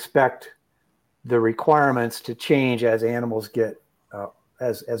we expect the requirements to change as animals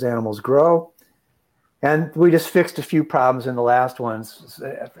as animals grow. And we just fixed a few problems in the last ones.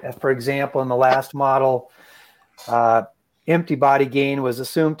 For example, in the last model, empty body gain was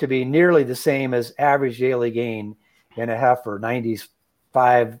assumed to be nearly the same as average daily gain in a heifer,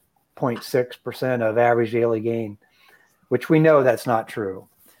 95.6% of average daily gain, which we know that's not true.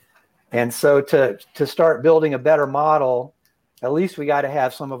 And so to start building a better model, at least we got to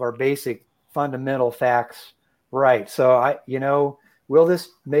have some of our basic fundamental facts right. So will this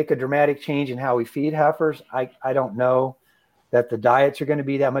make a dramatic change in how we feed heifers? I don't know that the diets are going to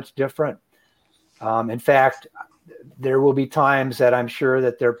be that much different. In fact, there will be times that I'm sure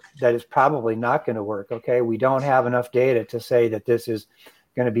that is probably not going to work. Okay, we don't have enough data to say that this is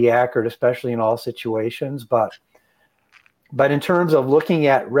going to be accurate, especially in all situations. But in terms of looking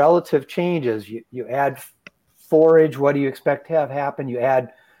at relative changes, you add forage, what do you expect to have happen? You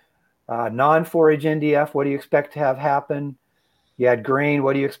add non-forage NDF, what do you expect to have happen? You had grain.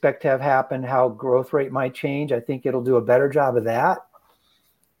 What do you expect to have happen? How growth rate might change? I think it'll do a better job of that.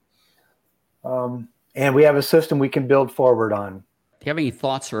 And we have a system we can build forward on. Do you have any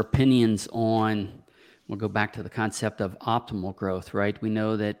thoughts or opinions on, we'll go back to the concept of optimal growth, right? We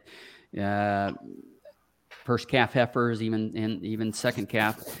know that first calf heifers, even second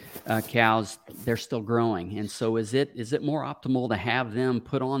calf cows, they're still growing. And so is it more optimal to have them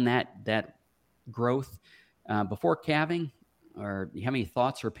put on that growth before calving? Or do you have any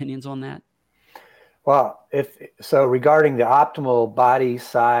thoughts or opinions on that? Well, regarding the optimal body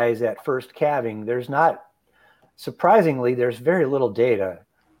size at first calving, surprisingly, there's very little data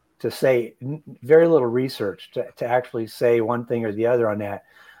to say, very little research to actually say one thing or the other on that.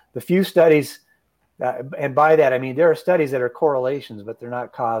 The few studies, and by that I mean there are studies that are correlations, but they're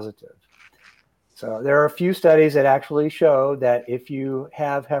not causative. So there are a few studies that actually show that if you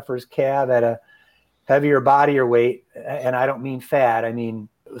have heifers calve at a heavier body or weight, and I don't mean fat, I mean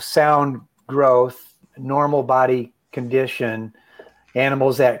sound growth, normal body condition,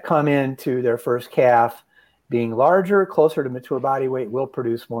 animals that come into their first calf being larger, closer to mature body weight, will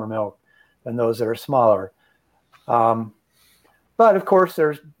produce more milk than those that are smaller. But of course,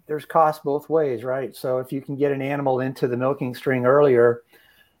 there's cost both ways, right? So if you can get an animal into the milking string earlier,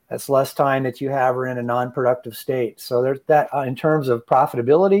 that's less time that you have her in a non-productive state. So there's that. In terms of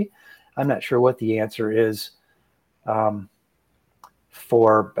profitability, I'm not sure what the answer is and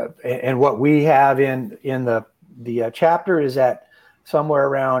what we have in the chapter is that somewhere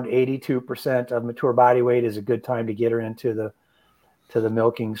around 82% of mature body weight is a good time to get her into the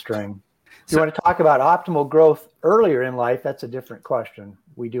milking string. If you want to talk about optimal growth earlier in life, that's a different question.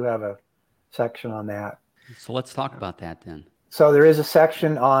 We do have a section on that. So let's talk about that then. So there is a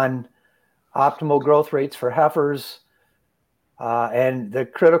section on optimal growth rates for heifers, and the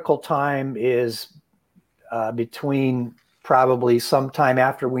critical time is between probably sometime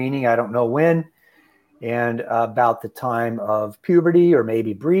after weaning, I don't know when, and about the time of puberty or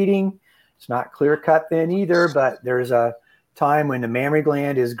maybe breeding. It's not clear cut then either, but there's a time when the mammary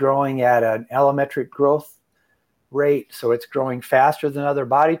gland is growing at an allometric growth rate, so it's growing faster than other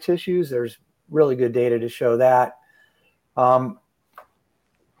body tissues. There's really good data to show that.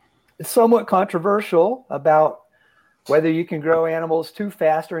 It's somewhat controversial about whether you can grow animals too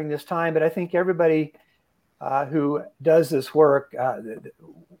fast during this time, but I think everybody who does this work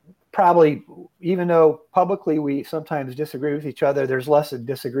probably, even though publicly we sometimes disagree with each other, there's less of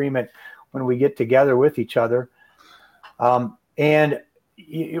disagreement when we get together with each other. Right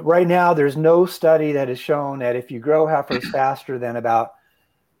now, there's no study that has shown that if you grow heifers faster than about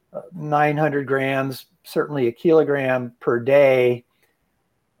 900 grams, certainly a kilogram per day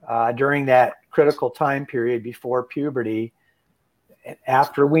during that critical time period before puberty,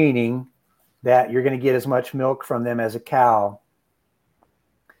 after weaning, that you're going to get as much milk from them as a cow.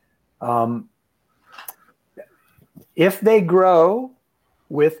 If they grow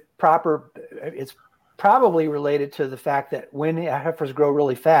with proper, it's probably related to the fact that when heifers grow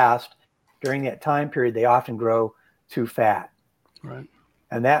really fast during that time period, they often grow too fat. Right.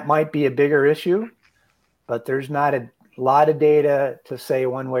 And that might be a bigger issue, but there's not a lot of data to say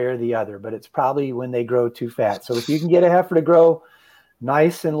one way or the other, but it's probably when they grow too fat. So if you can get a heifer to grow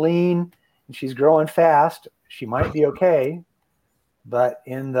nice and lean and she's growing fast, she might be okay. But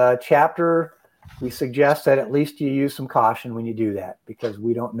in the chapter, we suggest that at least you use some caution when you do that, because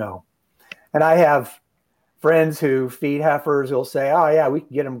we don't know. And I have friends who feed heifers who'll say, oh yeah, we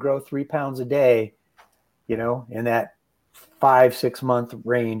can get them grow 3 pounds a day, in that 5-6 month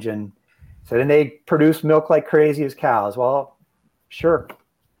range. And so then they produce milk like crazy as cows. Well, sure.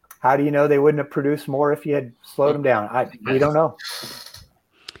 How do you know they wouldn't have produced more if you had slowed them down? We don't know.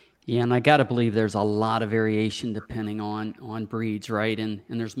 Yeah, and I got to believe there's a lot of variation depending on breeds, right? And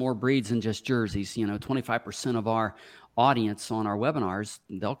there's more breeds than just Jerseys. 25% of our audience on our webinars,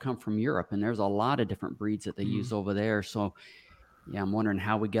 they'll come from Europe, and there's a lot of different breeds that they use over there. So, yeah, I'm wondering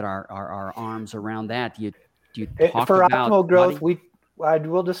how we get our arms around that. Do you talk for about optimal growth? I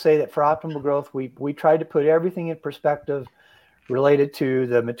will just say that for optimal growth, we tried to put everything in perspective related to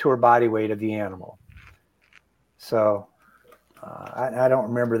the mature body weight of the animal. So I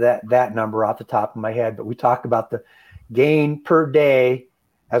don't remember that number off the top of my head, but we talked about the gain per day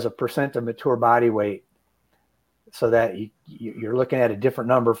as a percent of mature body weight, so that you're looking at a different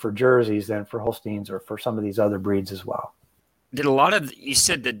number for Jerseys than for Holsteins or for some of these other breeds as well. You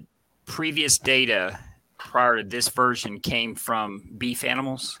said the previous data prior to this version came from beef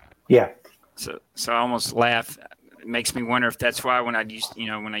animals? Yeah. So I almost laugh. It makes me wonder if that's why when I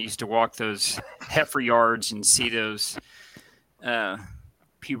used to walk those heifer yards and see those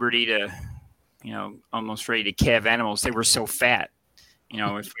puberty to almost ready to calve animals, they were so fat.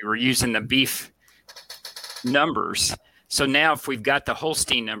 If we were using the beef numbers. So now if we've got the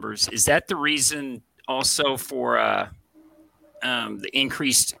Holstein numbers, is that the reason also for the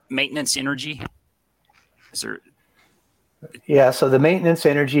increased maintenance energy? Yeah, so the maintenance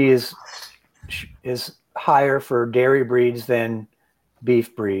energy is higher for dairy breeds than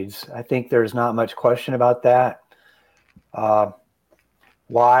beef breeds. I think there's not much question about that.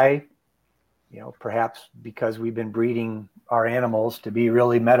 Why? Perhaps because we've been breeding our animals to be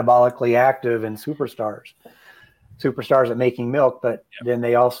really metabolically active and superstars at making milk, but then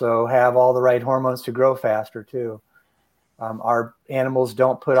they also have all the right hormones to grow faster too. Our animals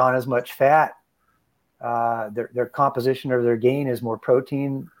don't put on as much fat. Their composition or their gain is more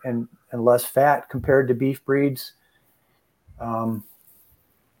protein and less fat compared to beef breeds. So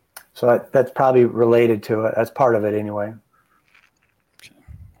that's probably related to it. That's part of it anyway.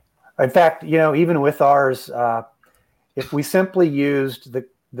 In fact, even with ours, if we simply used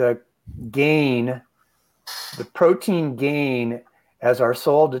the protein gain as our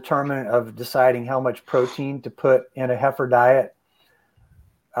sole determinant of deciding how much protein to put in a heifer diet,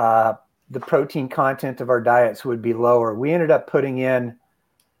 the protein content of our diets would be lower. We ended up putting in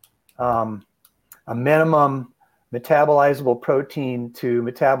a minimum metabolizable protein to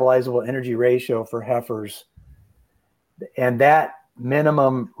metabolizable energy ratio for heifers. And that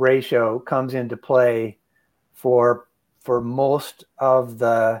minimum ratio comes into play for most of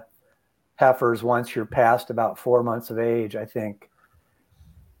the heifers once you're past about 4 months of age, I think.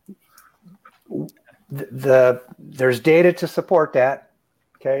 There's data to support that.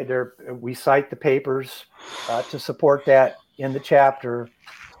 Okay, we cite the papers to support that in the chapter.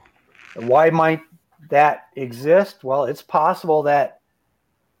 Why might that exist? Well, it's possible that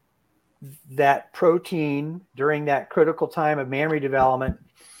protein during that critical time of mammary development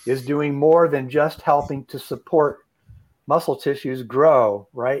is doing more than just helping to support muscle tissues grow,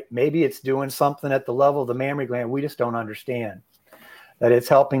 right? Maybe it's doing something at the level of the mammary gland we just don't understand. That it's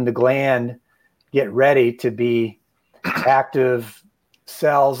helping the gland get ready to be active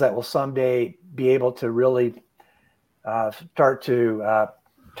cells that will someday be able to really start to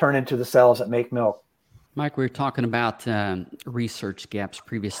turn into the cells that make milk. Mike, we were talking about research gaps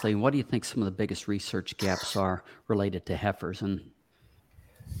previously. What do you think some of the biggest research gaps are related to heifers?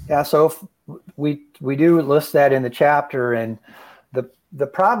 Yeah, so we do list that in the chapter, and the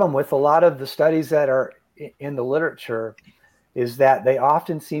problem with a lot of the studies that are in the literature is that they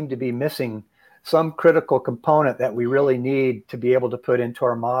often seem to be missing some critical component that we really need to be able to put into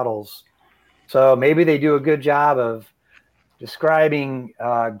our models. So maybe they do a good job of describing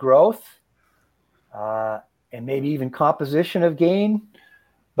growth and maybe even composition of gain,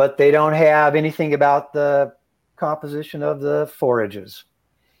 but they don't have anything about the composition of the forages.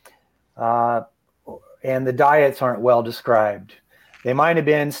 And the diets aren't well described. They might have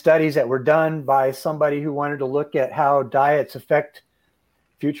been studies that were done by somebody who wanted to look at how diets affect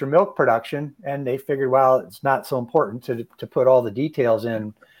future milk production, and they figured, well, it's not so important to put all the details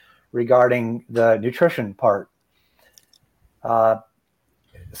in regarding the nutrition part.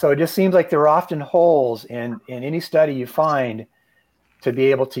 So it just seems like there are often holes in any study you find to be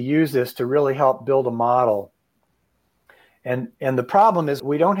able to use this to really help build a model. And the problem is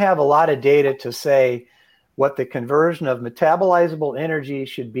we don't have a lot of data to say what the conversion of metabolizable energy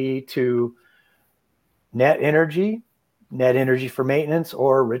should be to net energy for maintenance,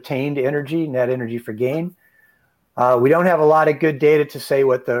 or retained energy, net energy for gain. We don't have a lot of good data to say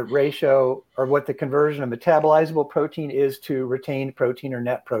what the ratio or what the conversion of metabolizable protein is to retained protein or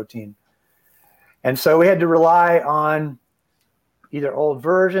net protein. And so we had to rely on either old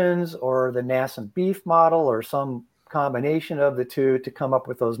versions or the NASM beef model or some combination of the two to come up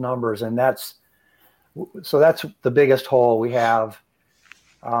with those numbers. And that's the biggest hole we have.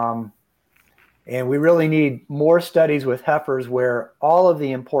 And we really need more studies with heifers where all of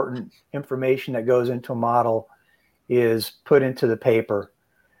the important information that goes into a model is put into the paper.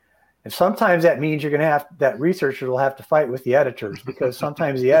 And sometimes that means that researchers will have to fight with the editors, because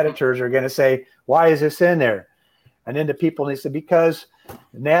sometimes the editors are going to say, why is this in there? And then the people need to say, because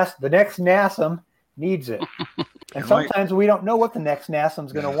the next NASM needs it. And sometimes we don't know what the next NASM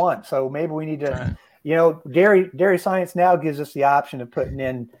is going to want. So maybe we need to, Dairy Science now gives us the option of putting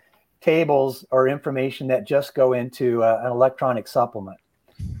in tables or information that just go into an electronic supplement.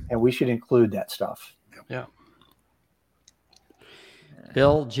 And we should include that stuff. Yeah.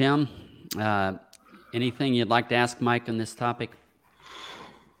 Bill, Jim, anything you'd like to ask Mike on this topic?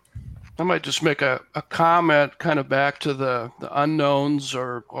 I might just make a comment kind of back to the unknowns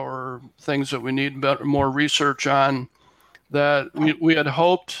or things that we need more research on. that we had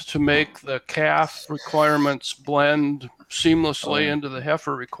hoped to make the calf requirements blend seamlessly into the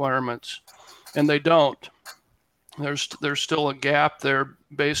heifer requirements, and they don't. There's still a gap there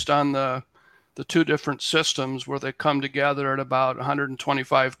based on the two different systems where they come together at about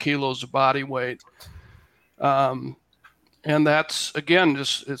 125 kilos of body weight. And that's, again,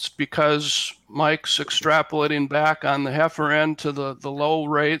 it's because Mike's extrapolating back on the heifer end to the low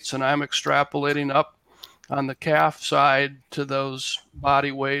rates, and I'm extrapolating up on the calf side to those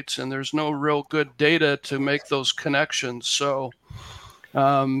body weights, and there's no real good data to make those connections. So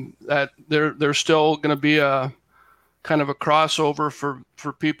that there's still going to be a kind of a crossover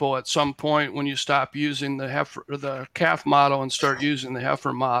for people at some point when you stop using the heifer or the calf model and start using the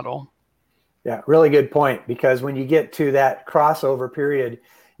heifer model. Yeah, really good point, because when you get to that crossover period,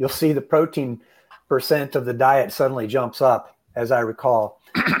 you'll see the protein percent of the diet suddenly jumps up, as I recall,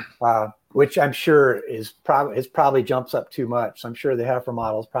 which I'm sure is probably jumps up too much. So I'm sure the heifer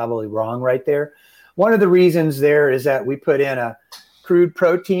model is probably wrong right there. One of the reasons there is that we put in a crude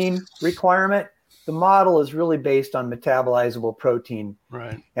protein requirement. The model is really based on metabolizable protein.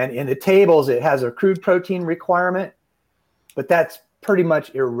 Right. And in the tables, it has a crude protein requirement, but that's pretty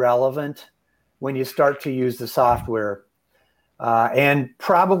much irrelevant when you start to use the software. And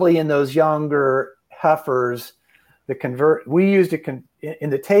probably in those younger heifers, we used in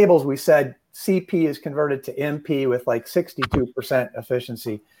the tables, we said CP is converted to MP with like 62%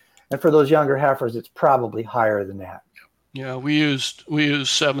 efficiency. And for those younger heifers, it's probably higher than that. Yeah, we used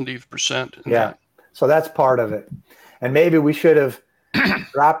 70%. Yeah, so that's part of it. And maybe we should have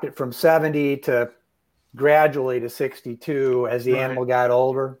dropped it from 70 to gradually to 62 as the animal got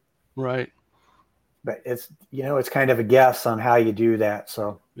older. Right. But it's kind of a guess on how you do that.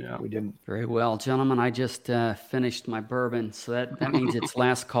 So yeah, we didn't. Very well, gentlemen. I just finished my bourbon, so that means it's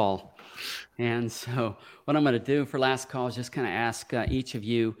last call. And so what I'm going to do for last call is just kind of ask each of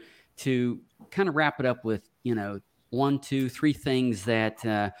you to kind of wrap it up with, 1, 2, 3 things that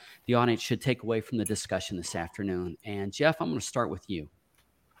the audience should take away from the discussion this afternoon. And Jeff, I'm going to start with you.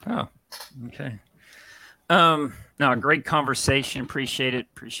 Oh, okay. No, great conversation. Appreciate it.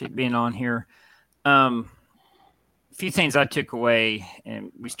 Appreciate being on here. A few things I took away,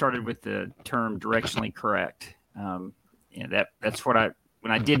 and we started with the term directionally correct. That's what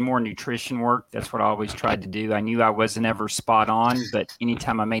when I did more nutrition work, that's what I always tried to do. I knew I wasn't ever spot on, but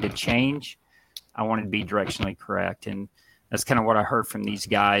anytime I made a change, I wanted to be directionally correct. And that's kind of what I heard from these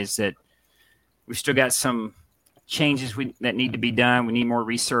guys, that we've still got some changes that need to be done. We need more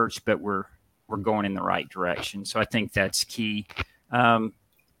research, but we're going in the right direction. So I think that's key. I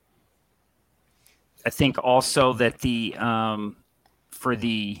think also that for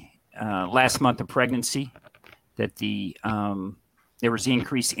the last month of pregnancy, that there was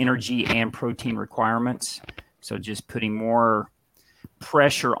increased energy and protein requirements. So just putting more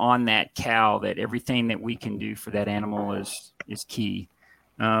pressure on that cow, that everything that we can do for that animal is key.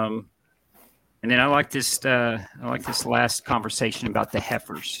 And then I like this last conversation about the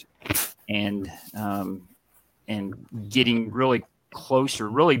heifers and getting really closer,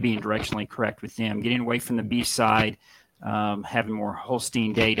 really being directionally correct with them, getting away from the beef side, having more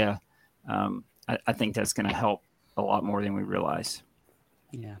Holstein data. I think that's going to help a lot more than we realize.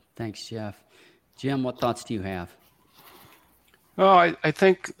 Yeah, thanks, Jeff. Jim, what thoughts do you have? Oh, I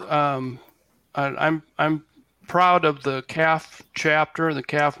think I'm proud of the calf chapter, the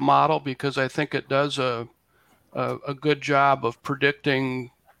calf model, because I think it does a good job of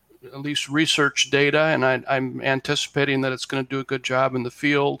predicting at least research data, and I'm anticipating that it's going to do a good job in the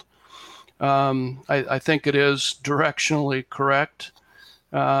field. I think it is directionally correct.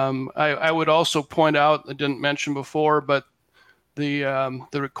 I would also point out, I didn't mention before, but the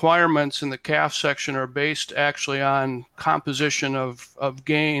requirements in the calf section are based actually on composition of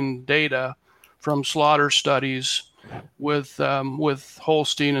gain data from slaughter studies with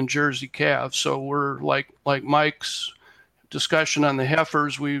Holstein and Jersey calves. So we're like Mike's discussion on the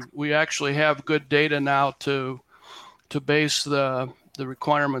heifers, we actually have good data now to base the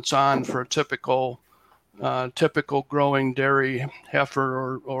requirements on for a typical growing dairy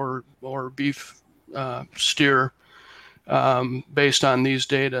heifer or beef steer based on these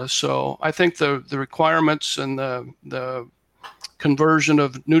data. So I think the requirements and the conversion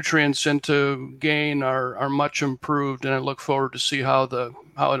of nutrients into gain are much improved, and I look forward to see how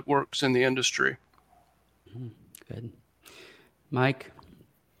it works in the industry. Good. Mike?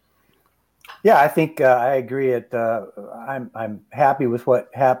 Yeah, I think I agree. I'm happy with what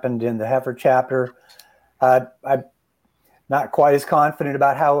happened in the heifer chapter. I'm not quite as confident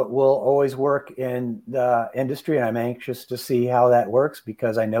about how it will always work in the industry, and I'm anxious to see how that works,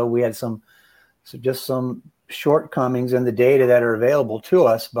 because I know we had some shortcomings in the data that are available to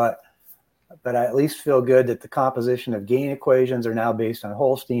us, but I at least feel good that the composition of gain equations are now based on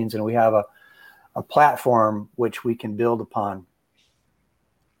Holsteins, and we have a platform which we can build upon.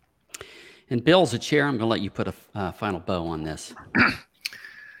 And Bill, as a chair, I'm going to let you put a final bow on this.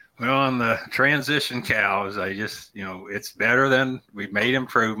 Well, on the transition cows, I just, it's better than we've made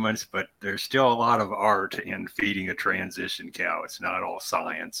improvements, but there's still a lot of art in feeding a transition cow. It's not all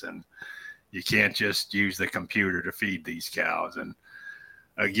science, and you can't just use the computer to feed these cows. And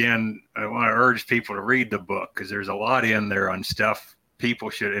again, I want to urge people to read the book, because there's a lot in there on stuff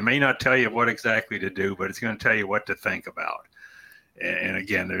people should. It may not tell you what exactly to do, but it's going to tell you what to think about. And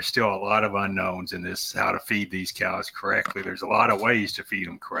again, there's still a lot of unknowns in this, how to feed these cows correctly. There's a lot of ways to feed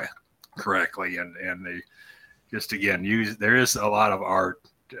them correctly. And they just, again, there is a lot of art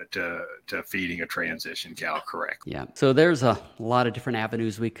to feeding a transition cow correctly. Yeah. So there's a lot of different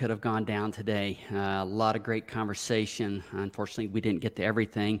avenues we could have gone down today. A lot of great conversation. Unfortunately, we didn't get to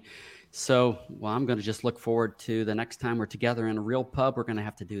everything. So, well, I'm going to just look forward to the next time we're together in a real pub. We're going to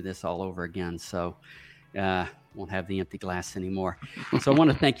have to do this all over again. So, won't have the empty glass anymore. So I want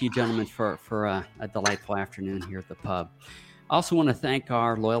to thank you, gentlemen, for a delightful afternoon here at the pub. I also want to thank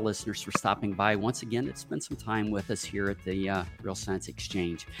our loyal listeners for stopping by once again to spend some time with us here at the Real Science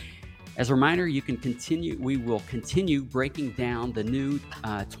Exchange. As a reminder, we will continue breaking down the new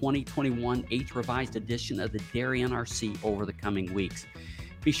 2021 8th revised edition of the Dairy NRC over the coming weeks.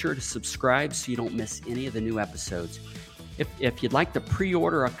 Be sure to subscribe so you don't miss any of the new episodes. If you'd like to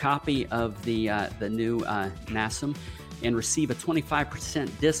pre-order a copy of the new NASM and receive a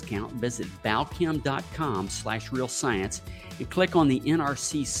 25% discount, visit balchem.com/realscience and click on the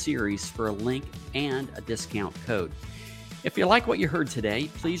NRC series for a link and a discount code. If you like what you heard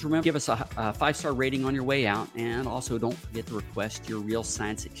today, please remember to give us a 5-star rating on your way out, and also don't forget to request your Real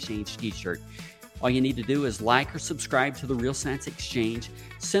Science Exchange t-shirt. All you need to do is like or subscribe to the Real Science Exchange,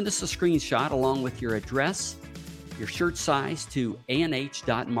 send us a screenshot along with your address, your shirt size to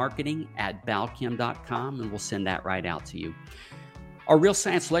anh.marketing@balchem.com, and we'll send that right out to you. Our Real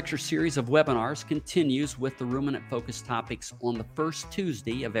Science Lecture series of webinars continues with the ruminant-focused topics on the first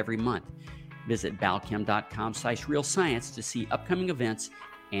Tuesday of every month. Visit balchem.com/realscience to see upcoming events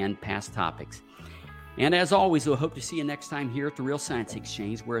and past topics. And as always, we'll hope to see you next time here at the Real Science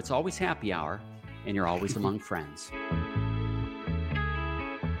Exchange, where it's always happy hour and you're always among friends.